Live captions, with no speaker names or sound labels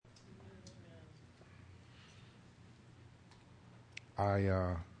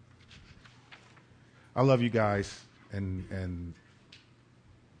I love you guys, and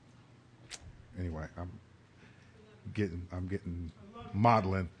anyway, I'm getting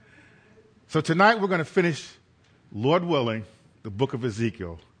modeling. So tonight we're going to finish, Lord willing, the book of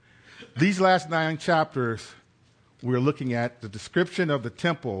Ezekiel. These last 9 chapters, we're looking at the description of the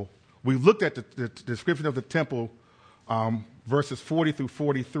temple. We looked at the description of the temple, verses 40 through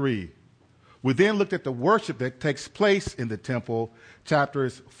 43. We then looked at the worship that takes place in the temple,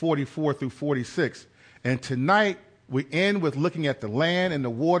 chapters 44 through 46. And tonight, we end with looking at the land and the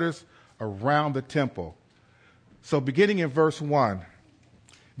waters around the temple. So beginning in verse 1,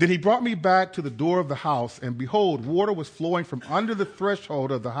 then he brought me back to the door of the house, and behold, water was flowing from under the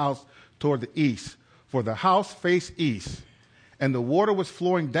threshold of the house toward the east, for the house faced east. And the water was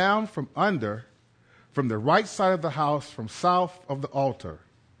flowing down from the right side of the house, from south of the altar.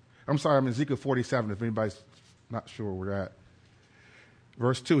 I'm sorry, I'm in Ezekiel 47, if anybody's not sure where we're at.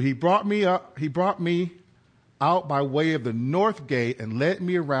 Verse 2, he brought me out by way of the north gate and led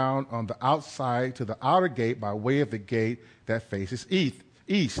me around on the outside to the outer gate by way of the gate that faces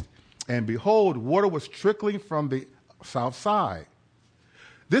east. And behold, water was trickling from the south side.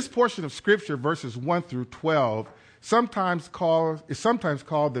 This portion of Scripture, verses 1 through 12, is sometimes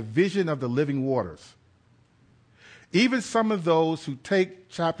called the vision of the living waters. Even some of those who take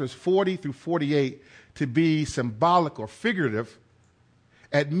chapters 40 through 48 to be symbolic or figurative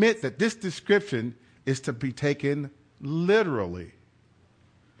admit that this description is to be taken literally.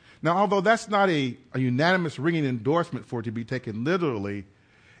 Now, although that's not a unanimous ringing endorsement for it to be taken literally,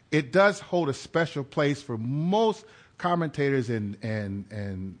 it does hold a special place for most commentators and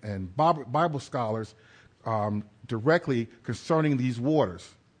Bible scholars directly concerning these waters.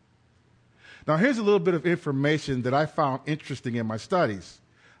 Now, here's a little bit of information that I found interesting in my studies.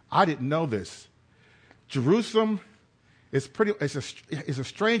 I didn't know this. Jerusalem is a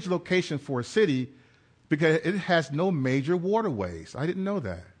strange location for a city because it has no major waterways. I didn't know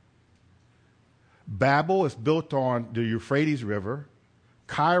that. Babel is built on the Euphrates River,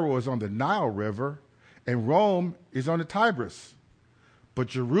 Cairo is on the Nile River, and Rome is on the Tigris. But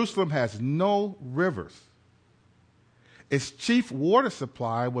Jerusalem has no rivers. Its chief water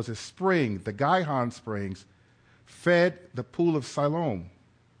supply was a spring, the Gihon Springs, fed the pool of Siloam.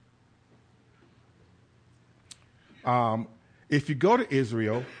 If you go to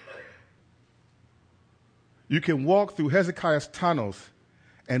Israel, you can walk through Hezekiah's tunnels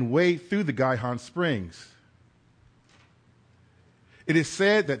and wade through the Gihon Springs. It is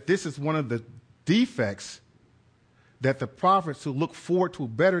said that this is one of the defects that the prophets who look forward to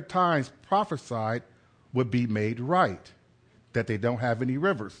better times prophesied would be made right, that they don't have any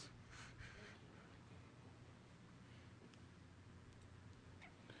rivers.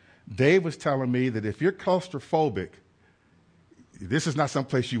 Dave was telling me that if you're claustrophobic, this is not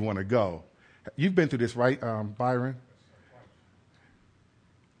someplace you want to go. You've been through this, right, Byron?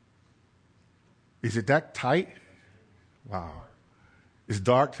 Is it that tight? Wow. It's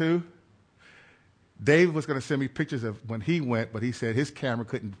dark too? Dave was going to send me pictures of when he went, but he said his camera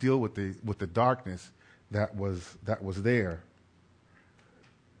couldn't deal with the darkness that was there.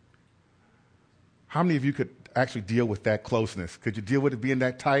 How many of you could actually deal with that closeness? Could you deal with it being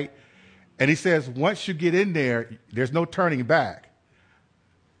that tight? And he says, once you get in there, there's no turning back.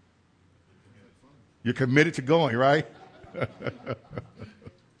 You're committed to going, right?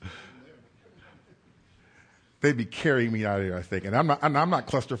 They'd be carrying me out of there, I think. And I'm not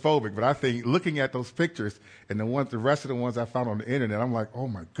claustrophobic, but I think looking at those pictures and the rest of the ones I found on the internet, I'm like, oh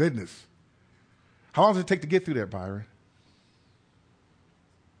my goodness. How long does it take to get through there, Byron?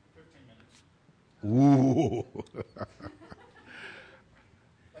 15 minutes. Ooh.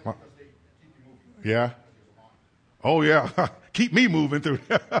 Yeah. Oh yeah. Keep me moving through.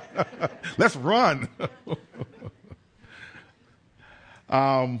 Let's run.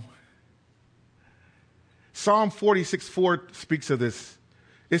 Psalm 46:4 speaks of this.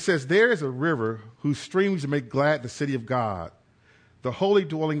 It says, there is a river whose streams make glad the city of God, the holy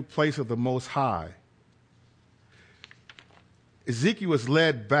dwelling place of the Most High. Ezekiel was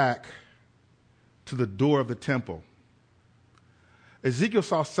led back to the door of the temple. Ezekiel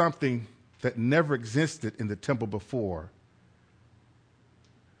saw something that never existed in the temple before.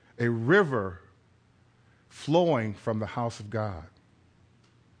 A river flowing from the house of God.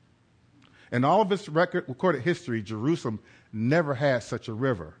 In all of its recorded history, Jerusalem never had such a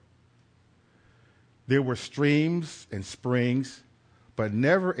river. There were streams and springs, but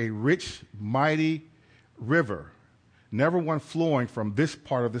never a rich, mighty river, never one flowing from this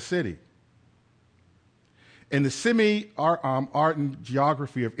part of the city. In the semi-ardent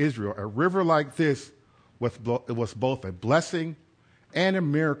geography of Israel, a river like this was both a blessing and a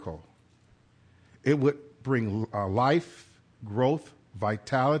miracle. It would bring life, growth,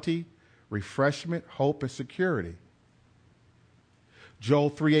 vitality, refreshment, hope, and security.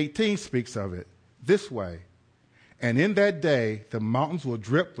 Joel 3:18 speaks of it this way. And in that day, the mountains will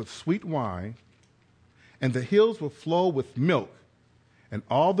drip with sweet wine, and the hills will flow with milk, and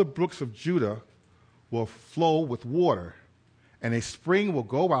all the brooks of Judah will flow with water, and a spring will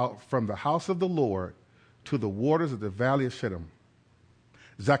go out from the house of the Lord to the waters of the valley of Shittim.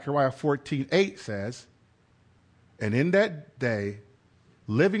 Zechariah 14:8 says, and in that day,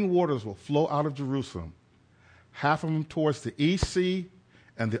 living waters will flow out of Jerusalem, half of them towards the east sea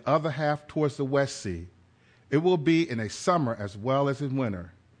and the other half towards the west sea. It will be in a summer as well as in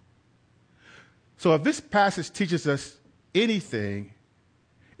winter. So if this passage teaches us anything,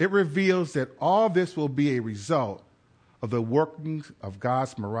 it reveals that all this will be a result of the workings of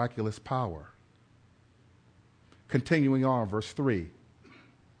God's miraculous power. Continuing on, verse 3.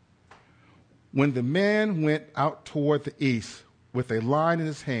 When the man went out toward the east with a line in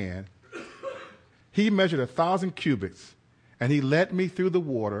his hand, he measured 1,000 cubits, and he led me through the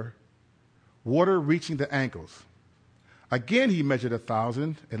water reaching the ankles. Again he measured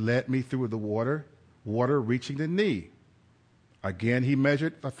 1,000 and led me through the water reaching the knee. Again he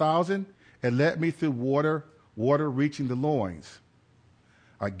measured 1,000 and led me through water reaching the loins.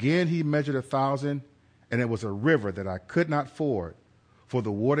 Again he measured 1,000, and it was a river that I could not ford, for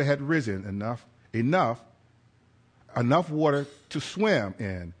the water had risen enough water to swim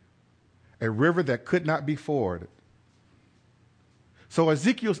in, a river that could not be forded. So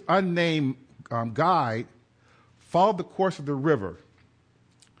Ezekiel's unnamed guide followed the course of the river,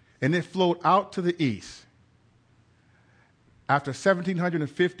 and it flowed out to the east. After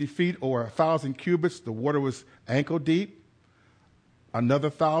 1,750 feet or 1,000 cubits, the water was ankle deep. Another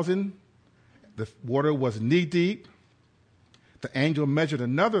 1,000, the water was knee deep. The angel measured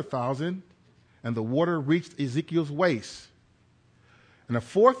another 1,000, and the water reached Ezekiel's waist. And a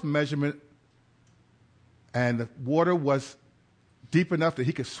fourth measurement, and the water was deep enough that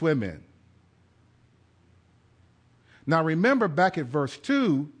he could swim in. Now remember back at verse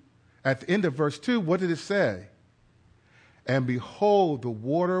 2, at the end of verse 2, what did it say? And behold, the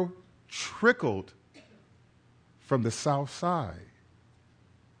water trickled from the south side.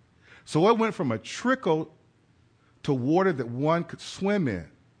 So it went from a trickle to water that one could swim in.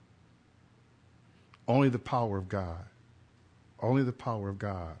 Only the power of God. Only the power of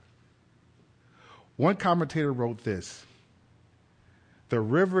God. One commentator wrote this: the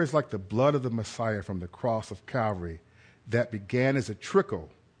river is like the blood of the Messiah from the cross of Calvary that began as a trickle.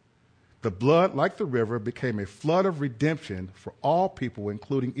 The blood, like the river, became a flood of redemption for all people,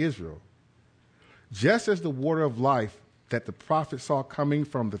 including Israel. Just as the water of life that the prophet saw coming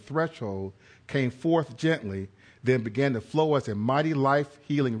from the threshold came forth gently, then began to flow as a mighty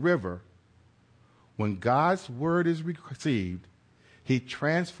life-healing river, when God's word is received, he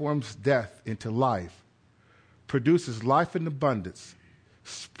transforms death into life, produces life in abundance,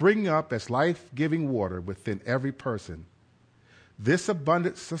 springing up as life-giving water within every person. This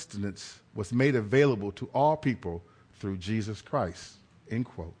abundant sustenance was made available to all people through Jesus Christ. End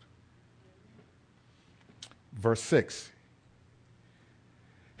quote. Verse 6.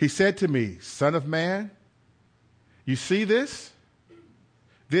 He said to me, Son of man, you see this?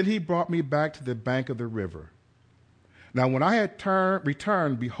 Then he brought me back to the bank of the river. Now when I had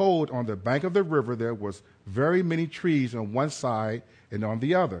returned, behold, on the bank of the river there was very many trees on one side and on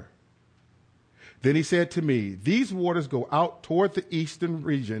the other. Then he said to me, these waters go out toward the eastern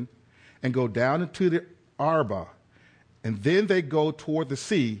region and go down into the Arba, and then they go toward the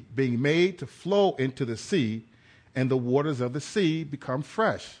sea, being made to flow into the sea, and the waters of the sea become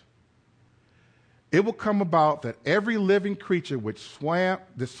fresh. It will come about that every living creature which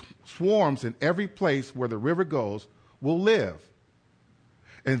swarms in every place where the river goes will live.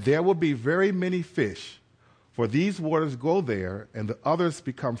 And there will be very many fish, for these waters go there, and the others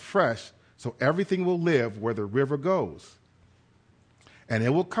become fresh, so everything will live where the river goes. And it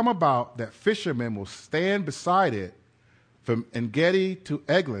will come about that fishermen will stand beside it from En-Gedi to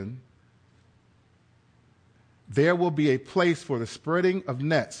Eglon. There will be a place for the spreading of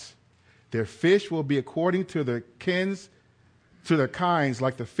nets. Their fish will be according to their kinds,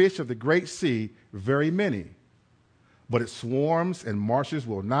 like the fish of the great sea, very many. But its swarms and marshes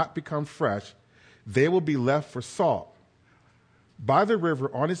will not become fresh. They will be left for salt. By the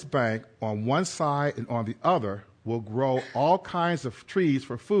river on its bank, on one side and on the other, will grow all kinds of trees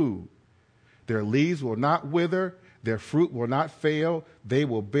for food. Their leaves will not wither, their fruit will not fail. They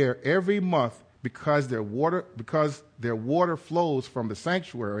will bear every month because their water flows from the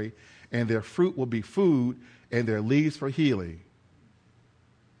sanctuary, and their fruit will be food, and their leaves for healing.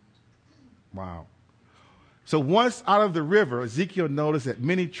 Wow. So once out of the river, Ezekiel noticed that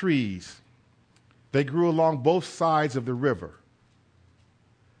many trees, they grew along both sides of the river.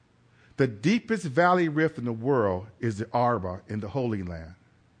 The deepest valley rift in the world is the Arba in the Holy Land.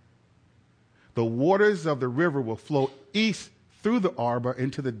 The waters of the river will flow east through the Arba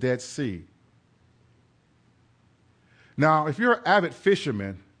into the Dead Sea. Now, if you're an avid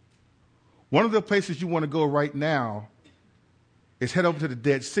fisherman, one of the places you want to go right now is head over to the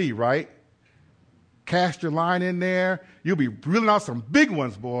Dead Sea, right? Cast your line in there. You'll be reeling out some big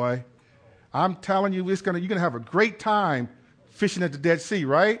ones, boy. I'm telling you, you're going to have a great time fishing at the Dead Sea,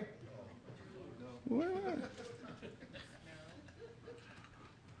 right?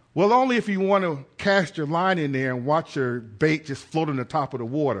 Well, only if you want to cast your line in there and watch your bait just float on the top of the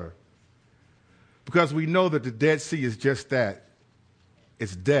water. Because we know that the Dead Sea is just that.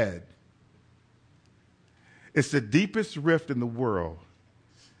 It's dead. It's the deepest rift in the world.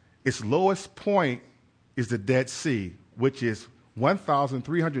 Its lowest point is the Dead Sea, which is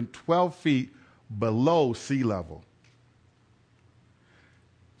 1,312 feet below sea level.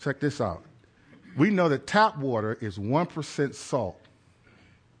 Check this out. We know that tap water is 1% salt.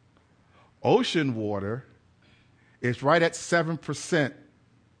 Ocean water is right at 7%.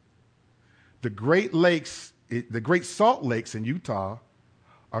 The Great Lakes, the Great Salt Lakes in Utah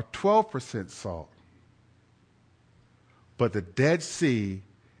are 12% salt. But the Dead Sea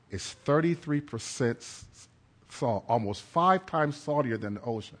is 33% salt, almost 5 times saltier than the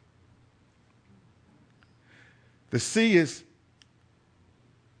ocean. The sea is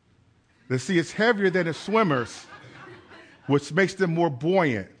heavier than the swimmers, which makes them more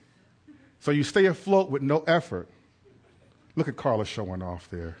buoyant. So you stay afloat with no effort. Look at Carla showing off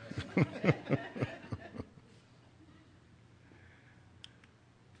there.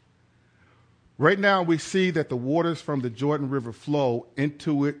 Right now, we see that the waters from the Jordan River flow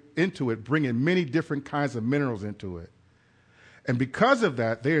into it, bringing many different kinds of minerals into it. And because of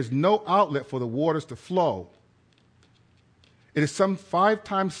that, there is no outlet for the waters to flow. It is some 5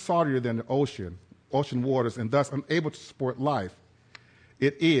 times saltier than the ocean waters, and thus unable to support life.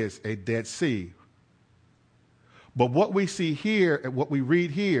 It is a Dead Sea. But what we see here and what we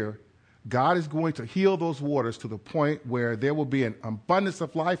read here, God is going to heal those waters to the point where there will be an abundance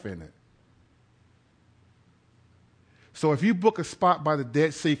of life in it. So if you book a spot by the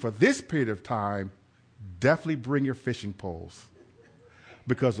Dead Sea for this period of time, definitely bring your fishing poles.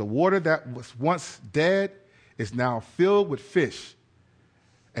 Because the water that was once dead is now filled with fish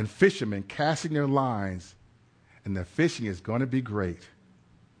and fishermen casting their lines, and the fishing is going to be great.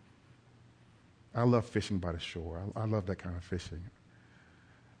 I love fishing by the shore. I love that kind of fishing.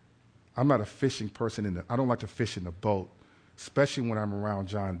 I'm not a fishing person. I don't like to fish in the boat, especially when I'm around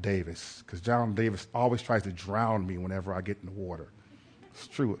John Davis, because John Davis always tries to drown me whenever I get in the water. It's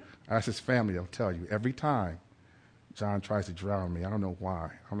true. Ask his family, they'll tell you. Every time John tries to drown me. I don't know why.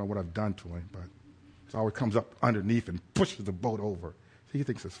 I don't know what I've done to him, but he always comes up underneath and pushes the boat over. He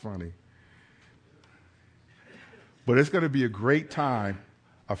thinks it's funny. But it's going to be a great time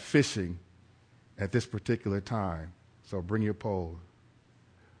of fishing at this particular time. So bring your pole.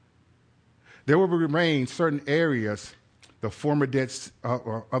 There will remain certain areas of the former Dead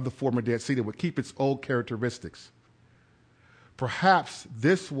Sea that would keep its old characteristics. Perhaps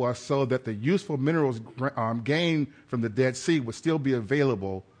this was so that the useful minerals gained from the Dead Sea would still be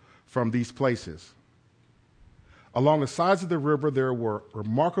available from these places. Along the sides of the river, there were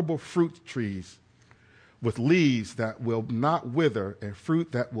remarkable fruit trees with leaves that will not wither and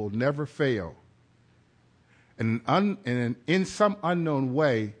fruit that will never fail. And in some unknown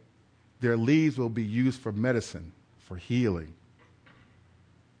way, their leaves will be used for medicine, for healing.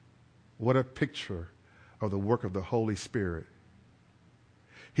 What a picture of the work of the Holy Spirit.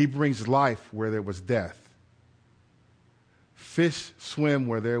 He brings life where there was death. Fish swim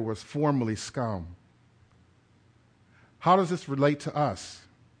where there was formerly scum. How does this relate to us?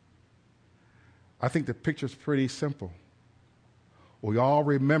 I think the picture's pretty simple. We all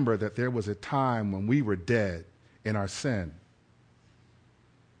remember that there was a time when we were dead in our sin.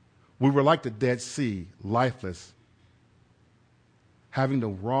 We were like the Dead Sea, lifeless, having the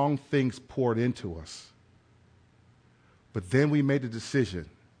wrong things poured into us. But then we made the decision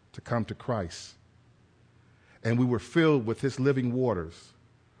to come to Christ. And we were filled with his living waters.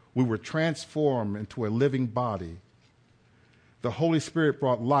 We were transformed into a living body. The Holy Spirit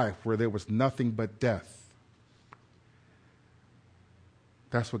brought life where there was nothing but death.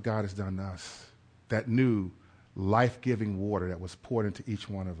 That's what God has done to us. That new life-giving water that was poured into each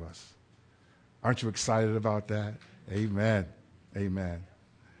one of us. Aren't you excited about that? Amen. Amen.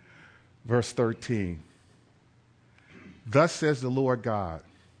 Verse 13. Thus says the Lord God,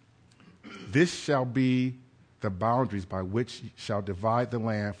 This shall be the boundaries by which ye shall divide the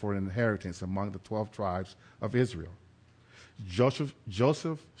land for an inheritance among the 12 tribes of Israel.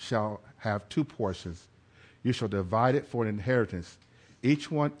 Joseph shall have 2 portions. You shall divide it for an inheritance, each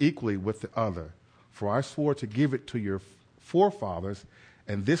one equally with the other. For I swore to give it to your forefathers,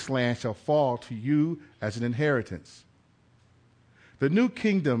 and this land shall fall to you as an inheritance. The new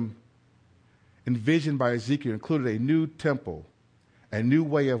kingdom envisioned by Ezekiel included a new temple, a new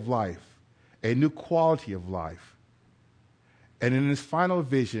way of life, a new quality of life, and in his final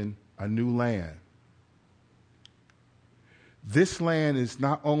vision, a new land. This land is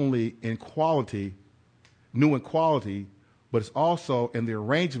not only in quality, new in quality, but it's also in the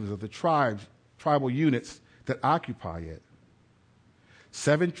arrangements of the tribal units that occupy it.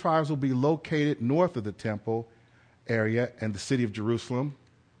 7 tribes will be located north of the temple area and the city of Jerusalem,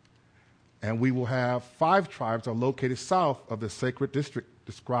 and we will have 5 tribes are located south of the sacred district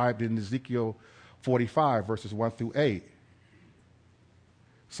described in Ezekiel 45, verses 1 through 8.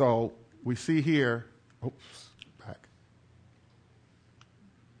 So we see here, back.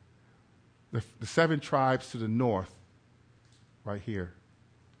 The 7 tribes to the north, right here,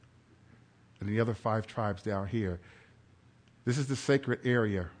 and the other 5 tribes down here. This is the sacred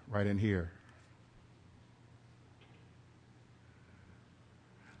area right in here.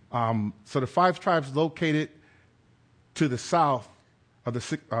 So the 5 tribes located to the south of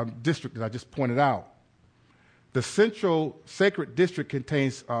the district that I just pointed out. The central sacred district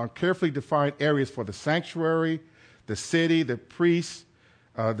contains carefully defined areas for the sanctuary, the city, the priests,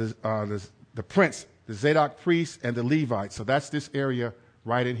 the prince, the Zadok priests, and the Levites. So that's this area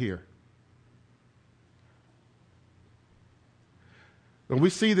right in here. And we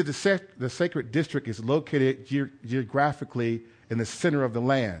see that the sacred district is located geographically in the center of the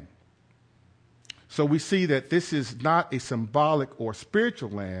land. So we see that this is not a symbolic or spiritual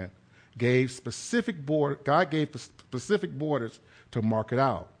land. God gave specific borders to mark it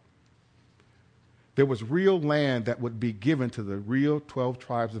out. There was real land that would be given to the real 12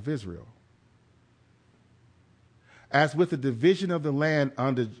 tribes of Israel. As with the division of the land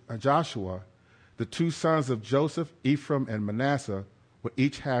under Joshua, the 2 sons of Joseph, Ephraim and Manasseh, would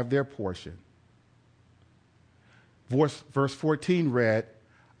each have their portion. Verse 14 read,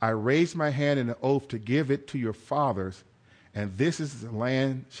 I raised my hand in an oath to give it to your fathers, and this is the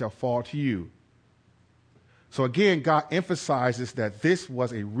land shall fall to you. So again, God emphasizes that this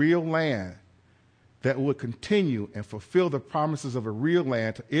was a real land that would continue and fulfill the promises of a real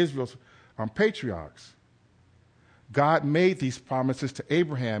land to Israel's patriarchs. God made these promises to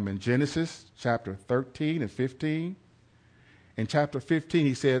Abraham in Genesis chapter 13 and 15. In chapter 15,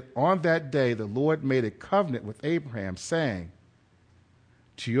 he said, on that day, the Lord made a covenant with Abraham, saying,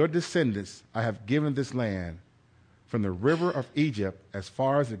 to your descendants, I have given this land from the river of Egypt as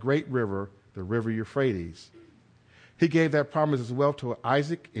far as the great river, the river Euphrates. He gave that promise as well to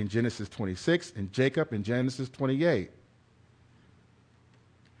Isaac in Genesis 26 and Jacob in Genesis 28.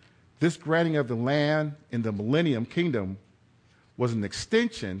 This granting of the land in the millennium kingdom was an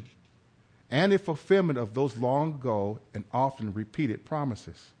extension and a fulfillment of those long ago and often repeated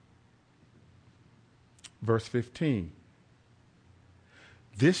promises. Verse 15.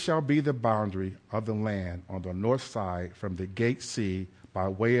 This shall be the boundary of the land on the north side from the gate sea by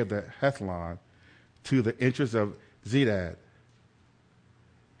way of the Hethlon to the entrance of Zedad,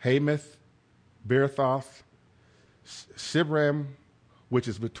 Hamath, Beerothoth, Shibram, which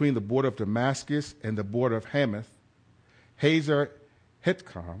is between the border of Damascus and the border of Hamath, Hazer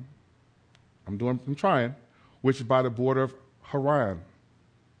Hitkam, I'm trying, which is by the border of Haran.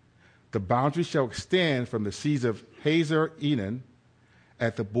 The boundary shall extend from the seas of Hazer Enan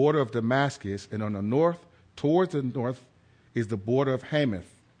at the border of Damascus, and on the north, towards the north, is the border of Hamath.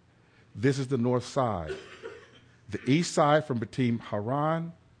 This is the north side. The east side from between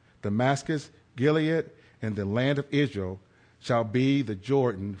Haran, Damascus, Gilead, and the land of Israel shall be the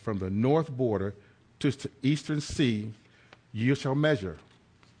Jordan from the north border to the eastern sea you shall measure.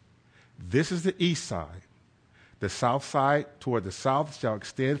 This is the east side. The south side toward the south shall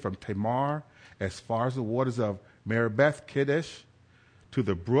extend from Tamar as far as the waters of Meribeth Kadesh to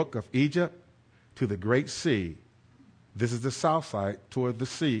the brook of Egypt to the great sea. This is the south side toward the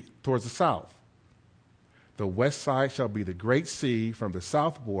sea, towards the south. The west side shall be the great sea from the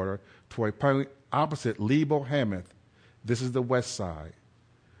south border toward a point opposite Lebo Hamath. This is the west side.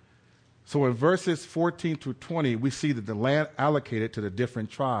 So in verses 14 through 20, we see that the land allocated to the different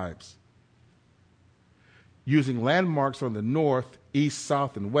tribes. Using landmarks on the north, east,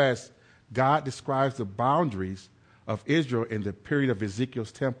 south, and west, God describes the boundaries of Israel in the period of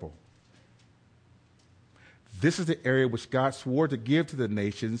Ezekiel's temple. This is the area which God swore to give to the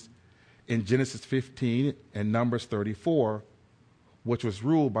nations in Genesis 15 and Numbers 34, which was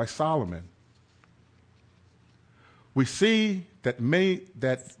ruled by Solomon. We see that many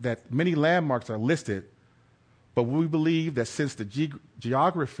landmarks are listed, but we believe that since the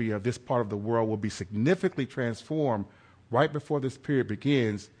geography of this part of the world will be significantly transformed right before this period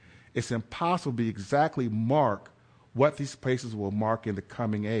begins, it's impossible to exactly mark what these places will mark in the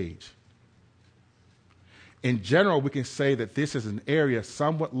coming age. In general, we can say that this is an area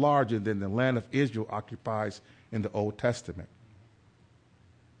somewhat larger than the land of Israel occupies in the Old Testament.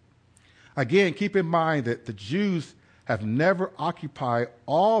 Again, keep in mind that the Jews have never occupied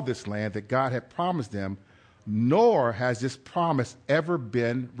all this land that God had promised them, nor has this promise ever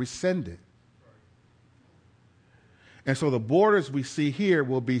been rescinded. And so the borders we see here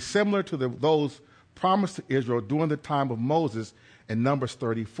will be similar to those promised to Israel during the time of Moses in Numbers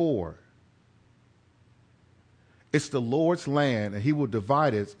 34. It's the Lord's land, and he will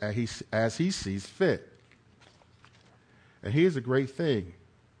divide it as he sees fit. And here's a great thing.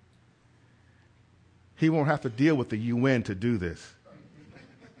 He won't have to deal with the UN to do this.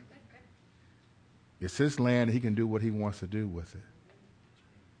 It's his land, and he can do what he wants to do with it.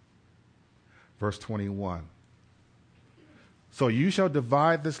 Verse 21. So you shall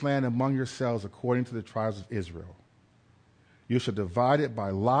divide this land among yourselves according to the tribes of Israel. You shall divide it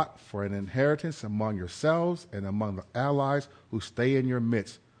by lot for an inheritance among yourselves and among the allies who stay in your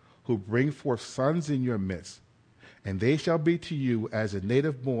midst, who bring forth sons in your midst. And they shall be to you as a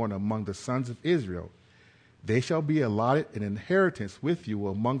native born among the sons of Israel. They shall be allotted an inheritance with you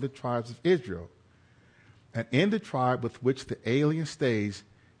among the tribes of Israel. And in the tribe with which the alien stays,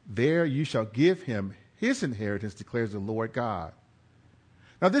 there you shall give him his inheritance, declares the Lord God.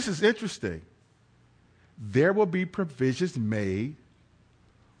 Now this is interesting. There will be provisions made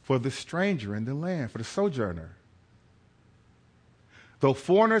for the stranger in the land, for the sojourner. Though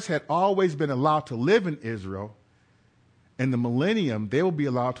foreigners had always been allowed to live in Israel, in the millennium they will be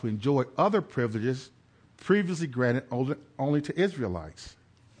allowed to enjoy other privileges previously granted only to Israelites.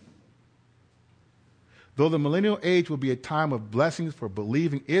 Though the millennial age will be a time of blessings for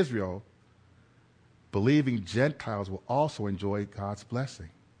believing Israel, believing Gentiles will also enjoy God's blessing.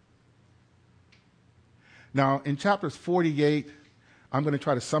 Now, in chapters 48, I'm going to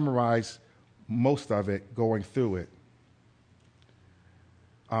try to summarize most of it going through it.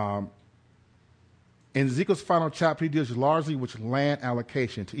 In Ezekiel's final chapter, he deals largely with land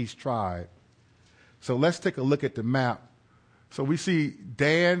allocation to each tribe. So let's take a look at the map. So we see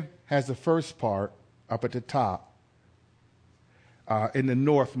Dan has the first part up at the top in the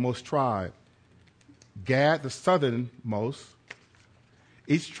northmost tribe. Gad, the southernmost.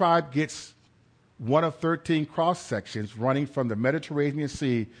 Each tribe gets one of 13 cross sections running from the Mediterranean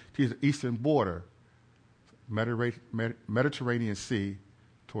Sea to the eastern border. Mediterranean Sea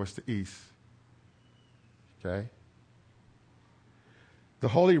towards the east. Okay? The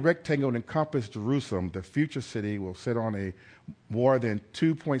holy rectangle encompassed Jerusalem. The future city will sit on a more than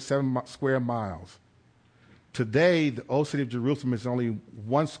 2.7 square miles. Today, the old city of Jerusalem is only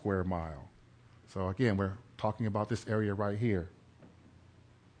 1 square mile. So again, we're talking about this area right here.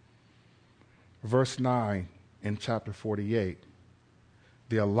 Verse 9 in chapter 48.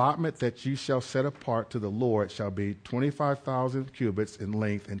 The allotment that you shall set apart to the Lord shall be 25,000 cubits in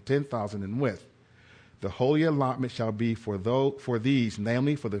length and 10,000 in width. The holy allotment shall be for these,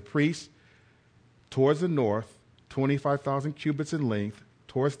 namely for the priests, towards the north, 25,000 cubits in length,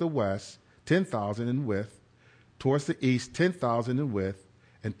 towards the west, 10,000 in width, towards the east, 10,000 in width,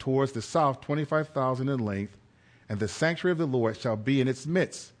 and towards the south, 25,000 in length, and the sanctuary of the Lord shall be in its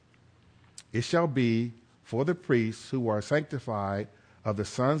midst. It shall be for the priests who are sanctified of the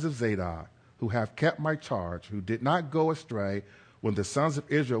sons of Zadok, who have kept my charge, who did not go astray when the sons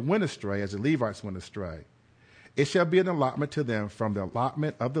of Israel went astray, as the Levites went astray. It shall be an allotment to them from the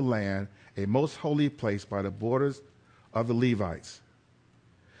allotment of the land, a most holy place by the borders of the Levites.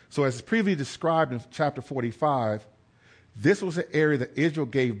 So as previously described in chapter 45, this was an area that Israel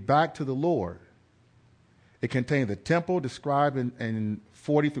gave back to the Lord. It contained the temple described in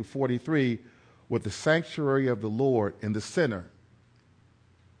 40 through 43 with the sanctuary of the Lord in the center.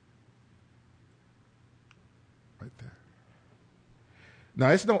 Right there. Now,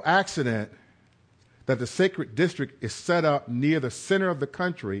 it's no accident that the sacred district is set up near the center of the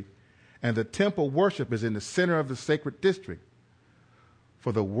country and the temple worship is in the center of the sacred district.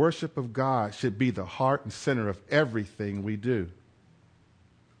 For the worship of God should be the heart and center of everything we do.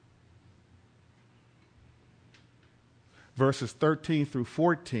 Verses 13 through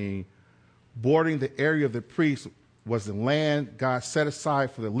 14, bordering the area of the priests was the land God set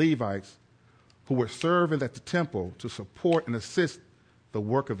aside for the Levites who were serving at the temple to support and assist the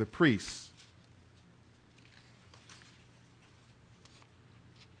work of the priests.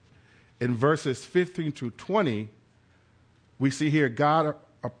 In verses 15 to 20, we see here God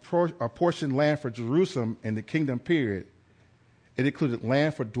apportioned land for Jerusalem in the kingdom period. It included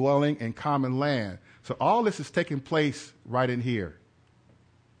land for dwelling and common land. So all this is taking place right in here.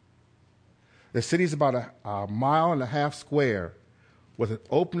 The city is about a mile and a half square with an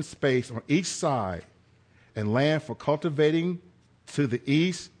open space on each side and land for cultivating to the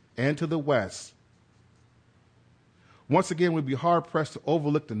east and to the west. Once again, we'd be hard-pressed to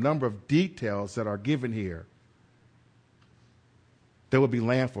overlook the number of details that are given here. There would be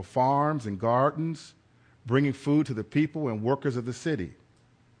land for farms and gardens, bringing food to the people and workers of the city.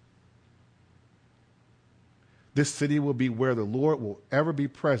 This city will be where the Lord will ever be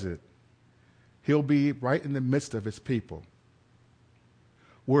present. He'll be right in the midst of his people.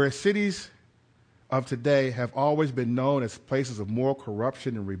 Whereas cities of today have always been known as places of moral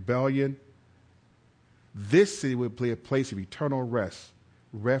corruption and rebellion, this city will be a place of eternal rest,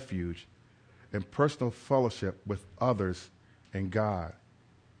 refuge, and personal fellowship with others and God.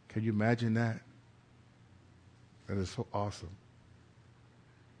 Can you imagine that? That is so awesome.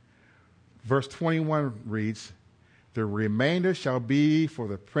 Verse 21 reads, "The remainder shall be for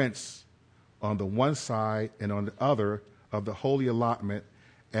the prince on the one side and on the other of the holy allotment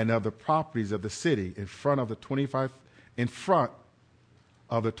and of the properties of the city in front of the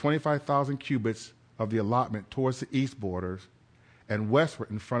 25,000 cubits of the allotment towards the east borders, and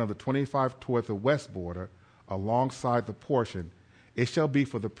westward in front of the 25 toward the west border, alongside the portion. It shall be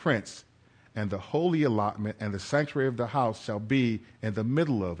for the prince, and the holy allotment and the sanctuary of the house shall be in the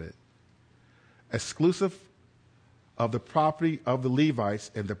middle of it, exclusive of the property of the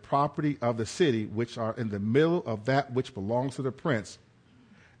Levites and the property of the city, which are in the middle of that which belongs to the prince.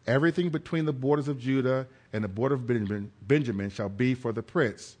 Everything between the borders of Judah and the border of Benjamin shall be for the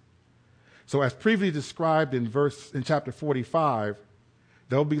prince." So as previously described in chapter 45,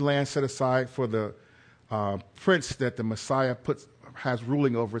 there will be land set aside for the prince that the Messiah has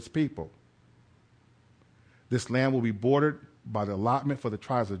ruling over his people. This land will be bordered by the allotment for the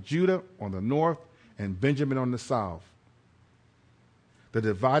tribes of Judah on the north and Benjamin on the south. The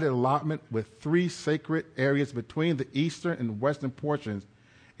divided allotment with 3 sacred areas between the eastern and western portions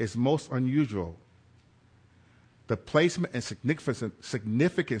is most unusual. The placement and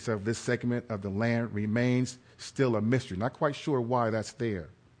significance of this segment of the land remains still a mystery. Not quite sure why that's there.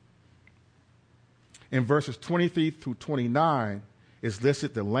 In verses 23 through 29 is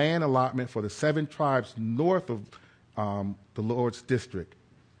listed the land allotment for the 7 tribes north of the Lord's district.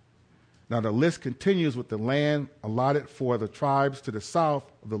 Now the list continues with the land allotted for the tribes to the south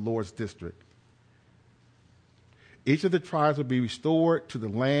of the Lord's district. Each of the tribes will be restored to the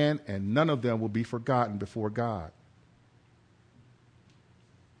land, and none of them will be forgotten before God.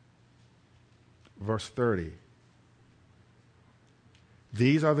 Verse 30.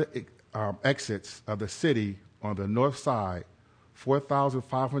 These are the exits of the city on the north side.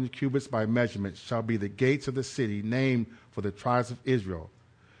 4,500 cubits by measurement shall be the gates of the city named for the tribes of Israel.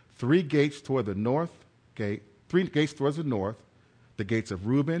 3 gates toward the north, 3 gates towards the north, the gates of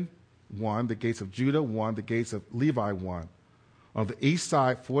Reuben, 1, the gates of Judah, 1, the gates of Levi, 1. On the east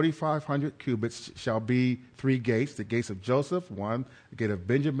side, 4,500 cubits shall be 3 gates, the gates of Joseph, 1, the gate of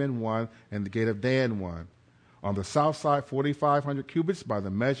Benjamin, 1, and the gate of Dan, 1. On the south side, 4,500 cubits by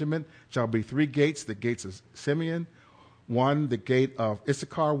the measurement shall be 3 gates, the gates of Simeon, 1, the gate of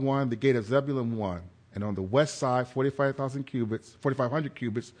Issachar, 1, the gate of Zebulun, 1. And on the west side, 4,500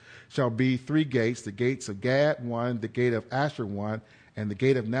 cubits shall be 3 gates, the gates of Gad, 1, the gate of Asher, 1, and the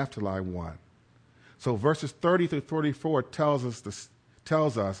gate of Naphtali, 1. So verses 30 through 34 tells us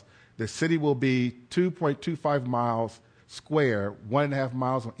the city will be 2.25 miles square, 1.5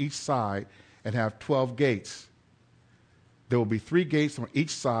 miles on each side, and have 12 gates. There will be 3 gates on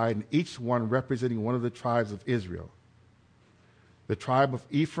each side, and each one representing one of the tribes of Israel. The tribe of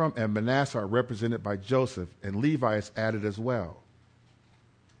Ephraim and Manasseh are represented by Joseph, and Levi is added as well.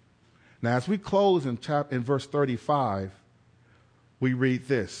 Now, as we close in verse 35, we read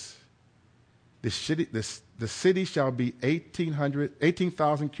this. The city shall be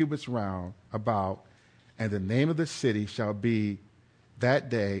 18,000 cubits round about, and the name of the city shall be that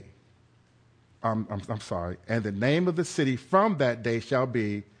day. And the name of the city from that day shall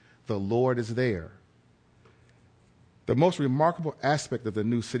be, the Lord is there. The most remarkable aspect of the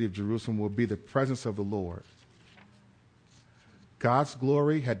new city of Jerusalem will be the presence of the Lord. God's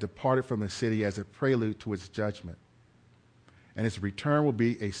glory had departed from the city as a prelude to its judgment, and its return will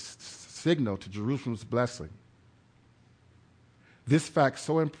be a signal to Jerusalem's blessing. This fact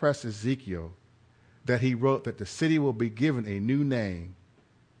so impressed Ezekiel that he wrote that the city will be given a new name,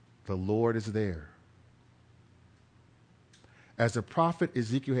 the Lord is there. As the prophet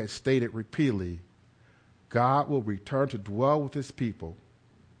Ezekiel had stated repeatedly, God will return to dwell with his people,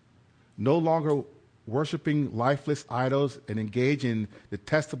 no longer worshiping lifeless idols and engage in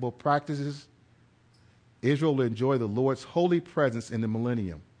detestable practices. Israel will enjoy the Lord's holy presence in the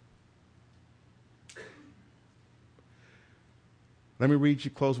millennium. Let me read you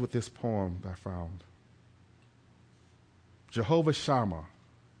close with this poem I found. Jehovah Shammah,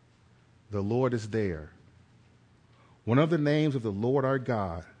 the Lord is there. One of the names of the Lord our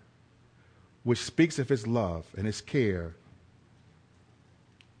God, which speaks of his love and his care.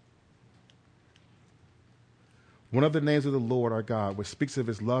 One of the names of the Lord our God, which speaks of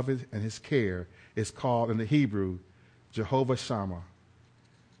his love and his care, is called in the Hebrew Jehovah Shammah.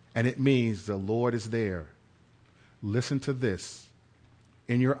 And it means the Lord is there. Listen to this.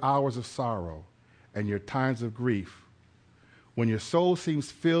 In your hours of sorrow and your times of grief, when your soul seems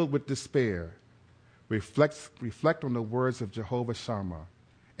filled with despair, reflect on the words of Jehovah Shammah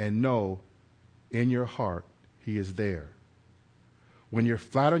and know in your heart he is there. When you're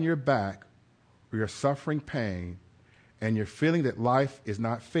flat on your back or you're suffering pain and you're feeling that life is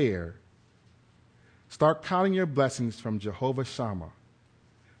not fair, start counting your blessings from Jehovah Shammah.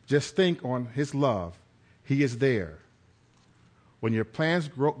 Just think on his love. He is there. When your plans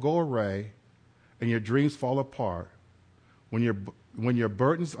go awry and your dreams fall apart, when your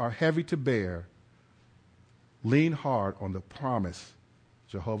burdens are heavy to bear, lean hard on the promise,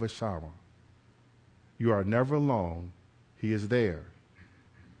 Jehovah Shammah. You are never alone. He is there.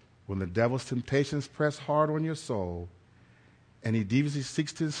 When the devil's temptations press hard on your soul and he deviously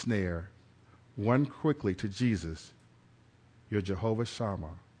seeks to ensnare, run quickly to Jesus, your Jehovah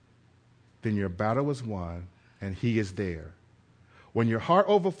Shammah. Then your battle is won and he is there. When your heart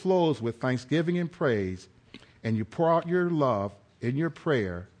overflows with thanksgiving and praise and you pour out your love in your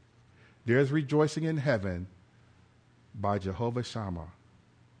prayer, there's rejoicing in heaven by Jehovah Shammah.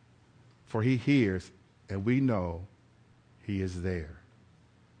 For he hears and we know he is there.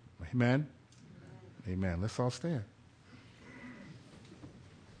 Amen? Amen. Let's all stand.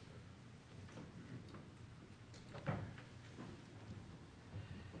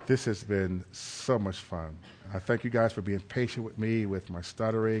 This has been so much fun. I thank you guys for being patient with me with my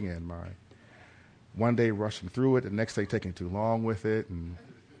stuttering and my one day rushing through it, the next day taking too long with it, and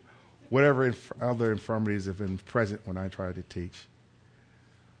whatever other infirmities have been present when I try to teach.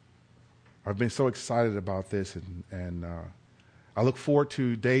 I've been so excited about this, and I look forward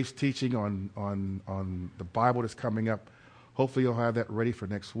to Dave's teaching on the Bible that's coming up. Hopefully you'll have that ready for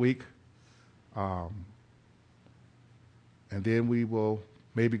next week. And then we will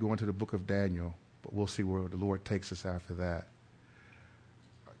maybe go into the book of Daniel, but we'll see where the Lord takes us after that.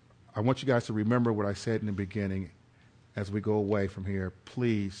 I want you guys to remember what I said in the beginning as we go away from here.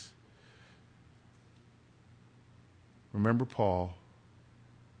 Please remember Paul,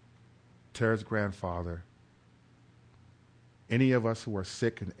 Tara's grandfather, any of us who are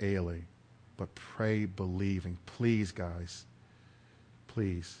sick and ailing, but pray believing. Please, guys,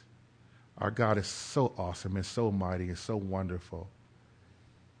 please. Our God is so awesome and so mighty and so wonderful.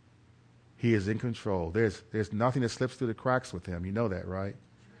 He is in control. There's nothing that slips through the cracks with him. You know that, right?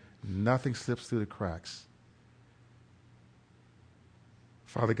 Nothing slips through the cracks.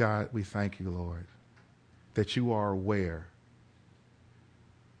 Father God, we thank you, Lord, that you are aware,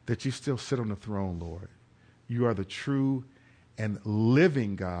 that you still sit on the throne, Lord. You are the true and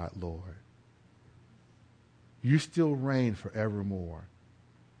living God, Lord. You still reign forevermore.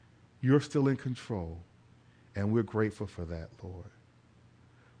 You're still in control, and we're grateful for that, Lord.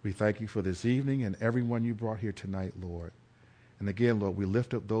 We thank you for this evening and everyone you brought here tonight, Lord. And again, Lord, we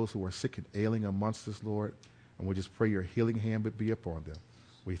lift up those who are sick and ailing amongst us, Lord, and we just pray your healing hand would be upon them.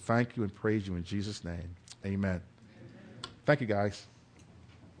 We thank you and praise you in Jesus' name. Amen. Thank you, guys.